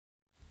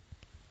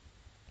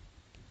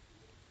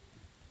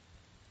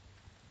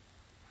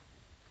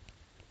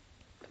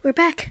We're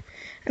back.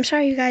 I'm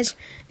sorry, you guys.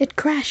 It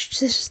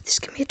crashed. This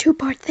can be a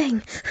two-part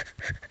thing.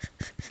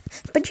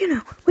 But you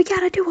know, we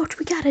gotta do what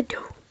we gotta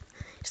do.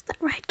 Is that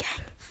right,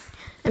 gang?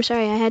 I'm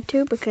sorry I had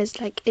to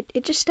because like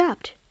it just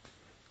stopped.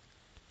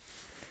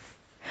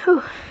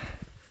 Whew.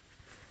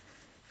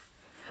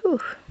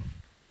 Whew.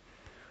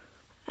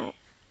 Alright.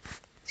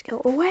 Let's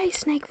go away.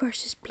 Snake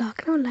versus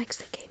Block. No one likes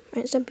the game.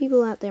 Right, some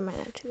people out there might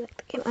actually like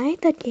the game. I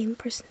hate that game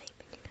personally.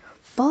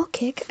 Ball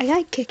kick. I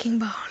like kicking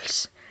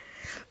balls.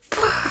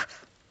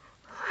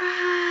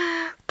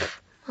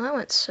 Well, that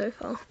went so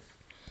far. At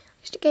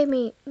least it gave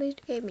me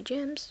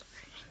gems.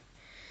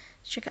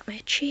 Let's check out my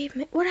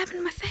achievement. What happened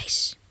to my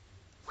face?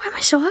 Why am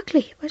I so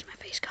ugly? Where's my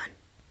face gone?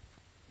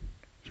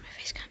 Where's my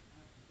face gone?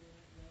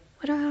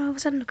 Why do I all of a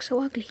sudden look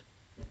so ugly?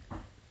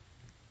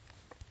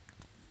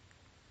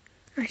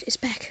 Alright, it's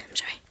back. I'm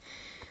sorry.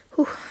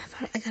 Whew,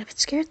 I got a bit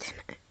scared then.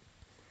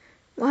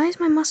 Why is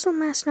my muscle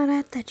mass not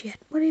at that yet?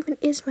 What even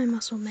is my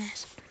muscle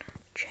mass?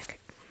 Check it.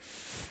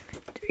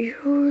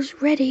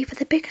 Who's ready for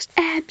the biggest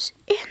abs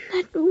in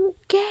the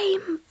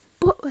game?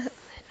 But, well, no,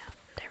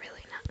 they're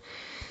really not.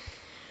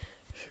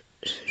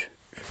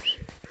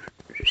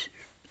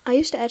 I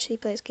used to actually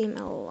play this game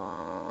a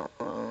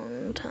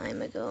long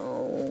time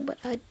ago, but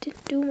I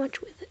didn't do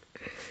much with it.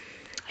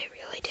 I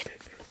really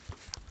didn't.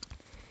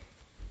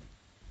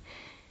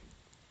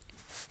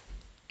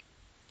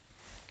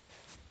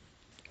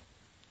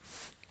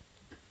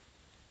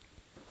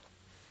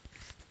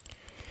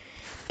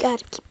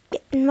 Gotta keep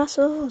getting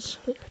muscles.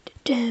 We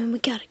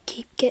gotta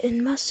keep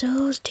getting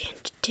muscles.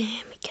 We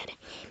gotta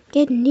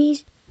getting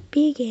these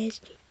big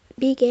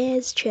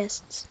ass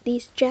chests.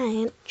 These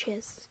giant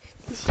chests.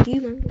 These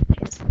humongous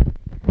chests.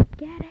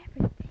 Get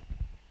everything.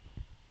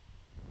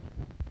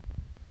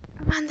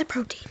 I'm on the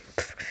protein.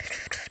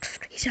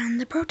 He's on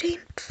the protein.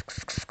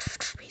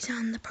 He's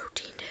on the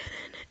protein.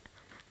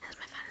 That's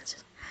my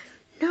finances.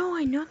 No,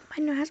 I know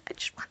my nose. I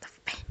just want the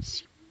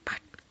fancy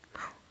part.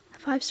 A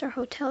 5-star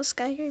hotel,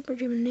 skyscraper,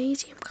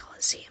 gymnasium,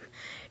 coliseum,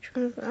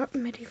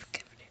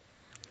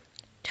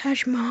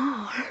 Taj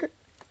Mahal,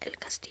 El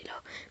Castillo,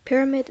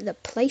 Pyramid, the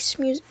Palace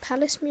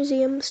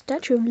Museum,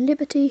 Statue of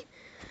Liberty,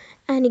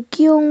 and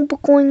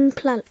Gyeongbokgung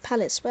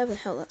Palace, whatever the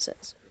hell that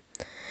says.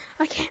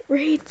 I can't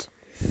read.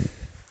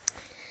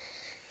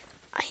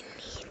 I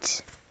need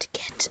to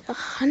get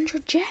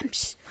 100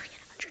 gems.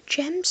 100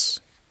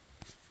 gems?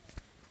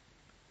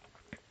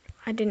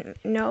 I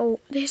didn't know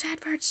these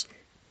adverts.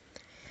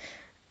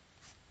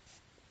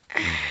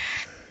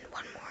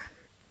 One more.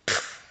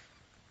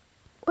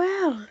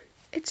 Well,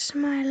 it's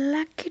my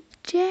lucky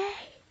day.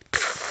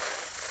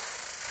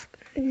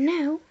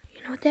 Now,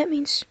 you know what that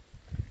means.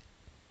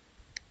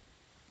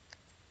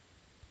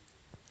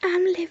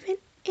 I'm living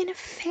in a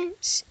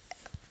fancy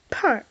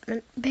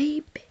apartment,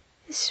 baby.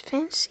 This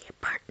fancy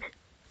apartment.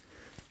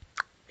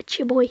 It's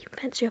your boy,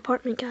 fancy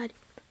apartment guy.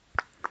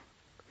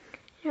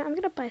 Yeah, I'm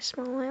gonna buy a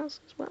small house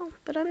as well,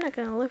 but I'm not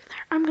gonna live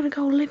there. I'm gonna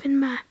go live in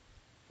my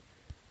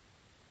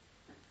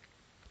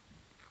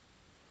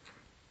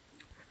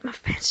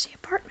fancy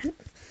apartment.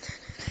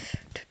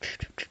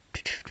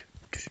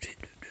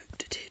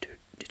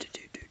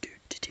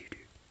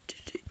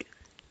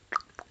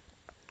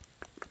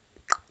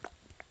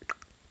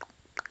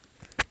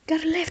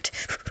 Got a lift.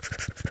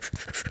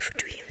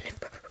 Do you even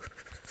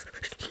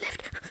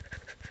lift?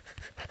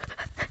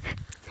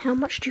 How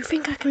much do you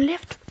think I can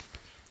lift?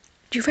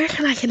 Do you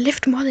reckon I can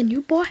lift more than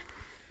you, boy?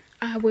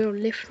 I will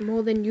lift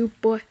more than you,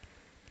 boy.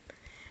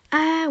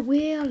 I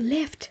will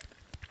lift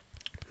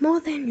more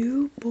than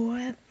you,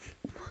 boy.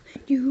 More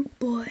than you,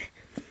 boy.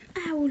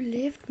 I will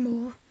lift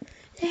more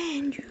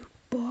than you,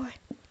 boy.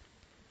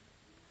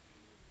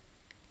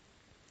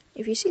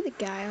 If you see the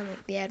guy on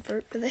like the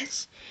advert for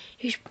this,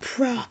 he's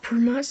proper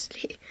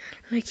muscly,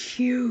 like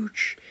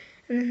huge.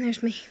 And then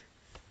there's me.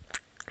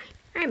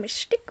 I'm a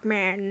stick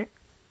man.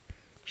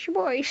 It's your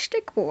boy,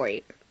 Stick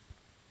Boy.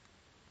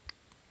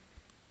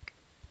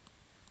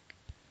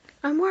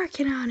 I'm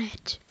working on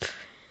it.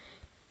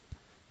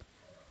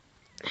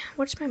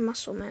 What's my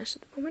muscle mass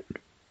at the moment?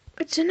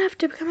 It's enough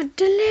to become a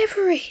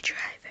delivery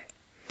driver.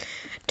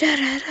 Da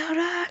da da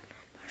da.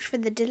 For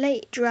the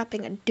delay,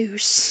 dropping a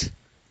deuce.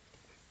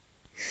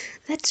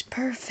 That's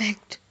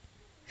perfect.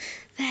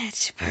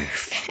 That's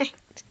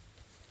perfect.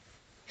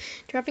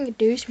 Dropping a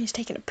deuce means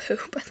taking a poo,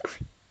 by the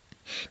way.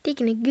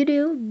 Taking a good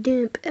old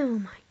dump. Oh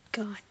my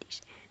god,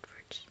 these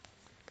adverts.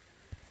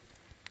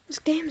 This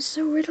game is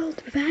so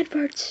riddled with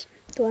adverts.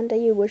 One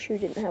day you wish you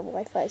didn't have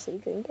Wi-Fi so you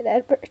couldn't get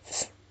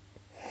adverts.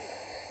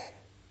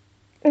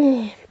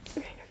 Well,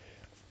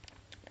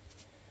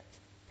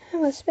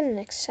 it's been an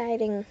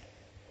exciting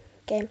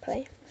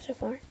gameplay so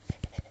far.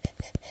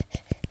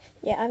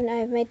 Yeah,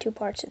 I've made 2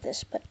 parts of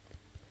this, but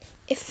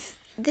if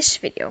this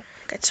video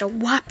gets a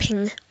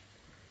whopping,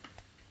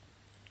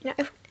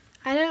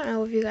 I don't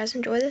know if you guys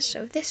enjoy this,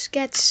 so if this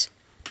gets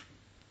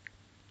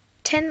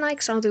 10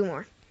 likes, I'll do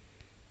more.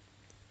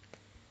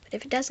 But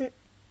if it doesn't,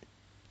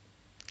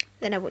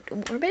 then I would do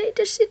more. But it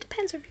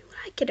depends if you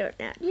like it or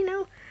not, you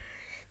know?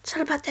 It's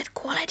all about that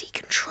quality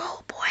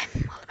control, boy.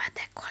 All about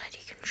that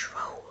quality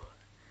control.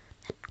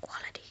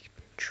 quality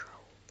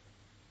control.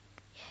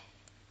 Yeah,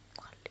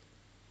 quality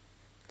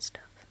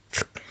stuff.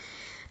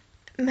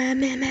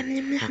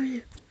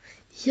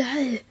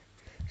 Yeah,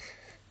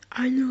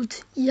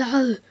 Arnold.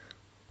 Yeah,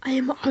 I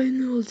am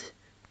Arnold.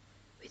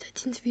 Wait, I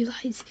didn't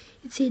realize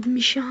it said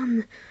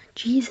Mission.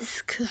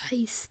 Jesus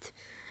Christ.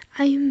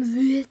 I am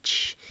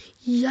rich.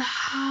 Yeah.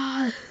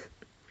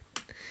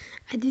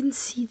 I didn't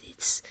see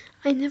this.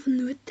 I never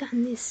knew it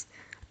done this.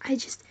 I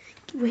just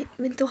went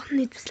on.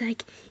 It was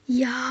like,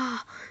 yeah.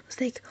 I was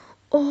like,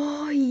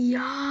 oh,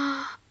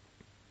 yeah.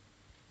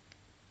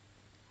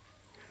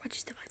 I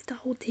just arrived at the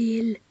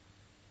hotel.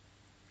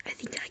 I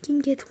think I can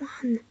get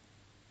one.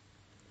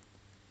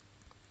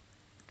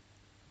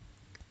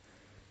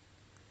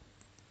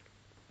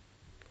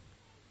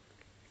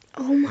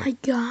 Oh my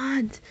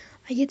god.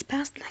 I get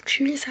past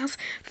luxurious house.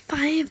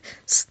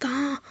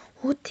 5-star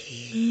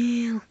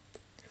hotel.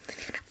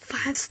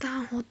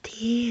 5-star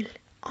hotel.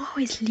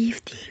 Always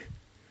lifting.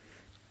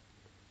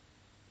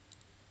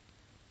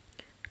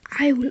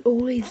 I will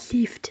always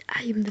lift.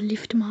 I am the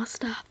lift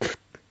master.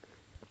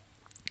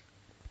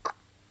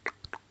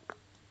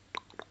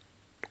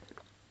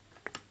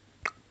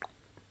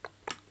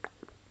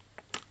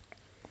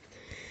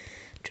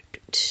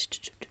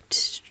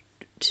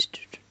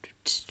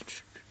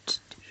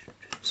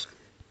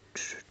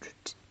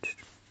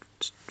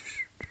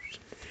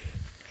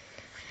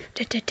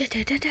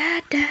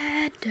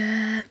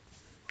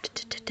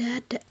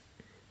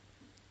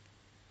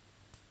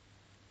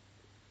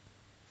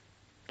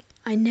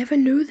 I never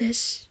knew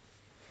this,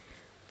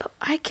 but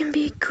I can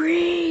be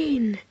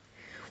green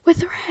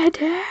with red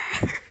hair.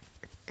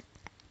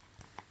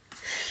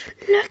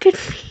 Look at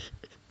me.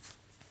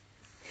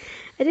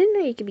 I didn't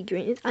know you could be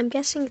green. I'm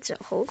guessing it's a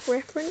Hulk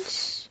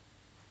reference.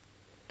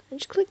 I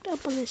just clicked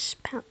up on this.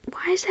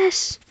 Why is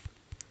this?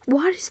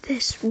 What is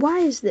this? Why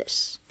is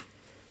this?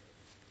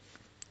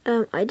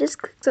 I just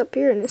clicked up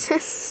here and it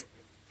says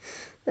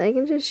I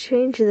can just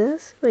change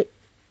this. Wait,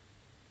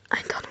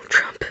 I'm Donald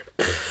Trump.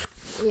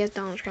 He has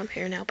Donald Trump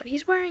here now, but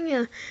he's wearing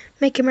a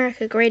 "Make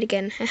America Great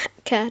Again"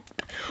 cap.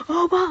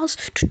 Oh, balls!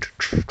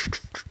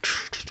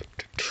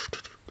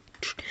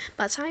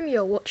 By the time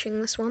you're watching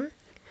this one,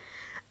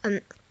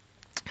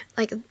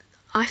 like,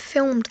 I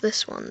filmed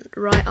this one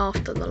right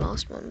after the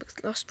last one because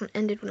the last one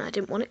ended when I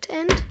didn't want it to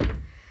end.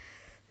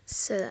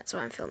 So that's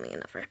why I'm filming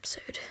another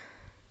episode.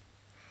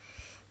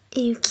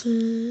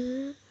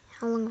 Okay.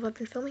 How long have I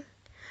been filming?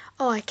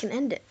 Oh, I can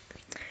end it.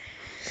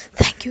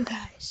 Thank you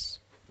guys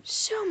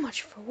so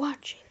much for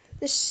watching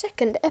the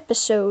second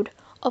episode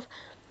of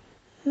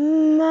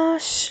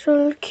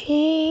Muscle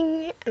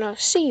King, and I'll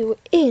see you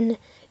in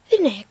the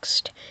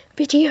next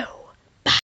video.